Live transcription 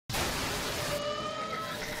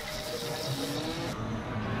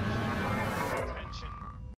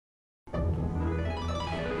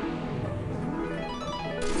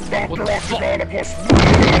What the fuck?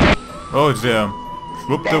 Oh damn.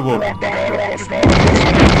 Whoop the whoop.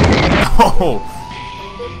 Oh!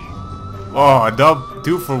 Oh, a dub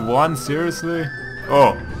 2 for 1, seriously?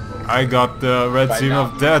 Oh, I got the red seam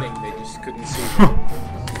of death. They just couldn't see.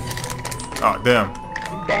 Oh damn.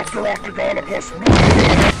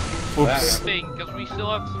 Oops. Thing, because we still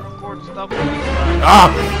have to record stuff.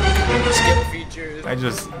 Ah! Skill features. I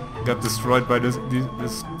just got destroyed by this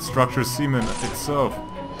structure semen itself.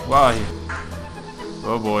 Why?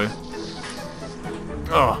 Oh boy.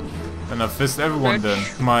 Oh, and I fist everyone then.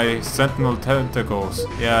 My sentinel tentacles.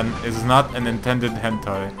 Yeah, and it's not an intended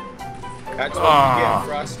hentai. That's what you get,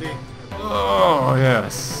 Frosty. Oh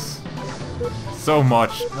yes. So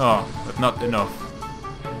much. Oh, but not enough.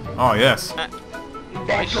 Oh yes.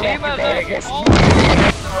 Laser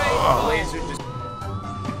just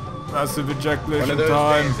Massive one ejaculation of those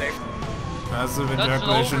time. days, Massive That's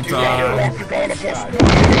ejaculation an time.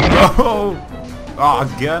 Oh! Ah,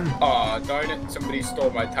 again? Aw, darn it, somebody stole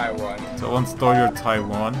my Taiwan. Someone stole your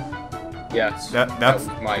Taiwan. Yes, That was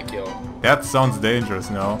my kill. That sounds dangerous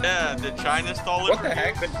now. Yeah, did China stall it? What the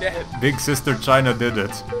heck? But dead. Big sister China did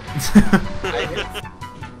it. I did.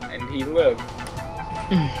 And he lived.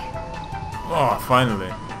 Oh,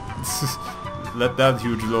 finally. Let that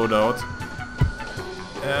huge load out.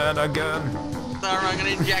 And again. Sorry, I'm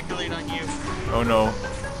gonna ejaculate on you. Oh no.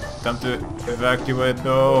 Time to evacuate,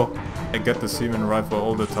 no. I get the semen rifle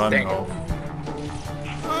all the time Dang now.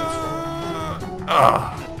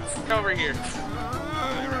 Ah. Over here.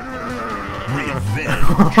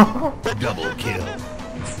 Revenge. Double kill.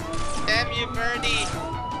 Damn you, Birdie.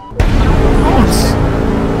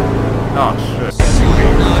 Oh shit.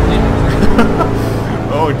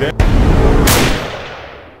 Oh damn.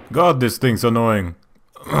 God, this thing's annoying.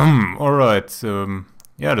 Alright,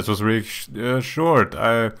 yeah, this was really short.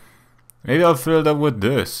 Maybe I'll fill it up with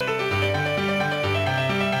this.